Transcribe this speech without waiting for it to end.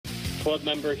club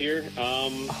member here,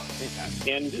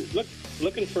 and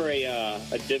looking for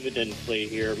a dividend play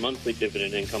here, monthly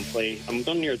dividend income play. I'm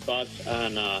wondering your thoughts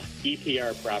on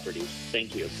EPR Properties.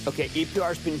 Thank you. Okay,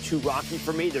 EPR's been too rocky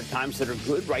for me. There are times that are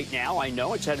good right now. I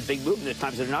know it's had a big move, and there are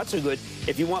times that are not so good.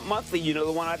 If you want monthly, you know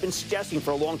the one I've been suggesting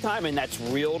for a long time, and that's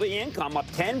Realty Income, up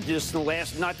 10 just in the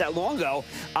last, not that long ago.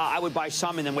 I would buy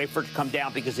some and then wait for it to come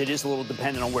down because it is a little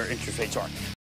dependent on where interest rates are.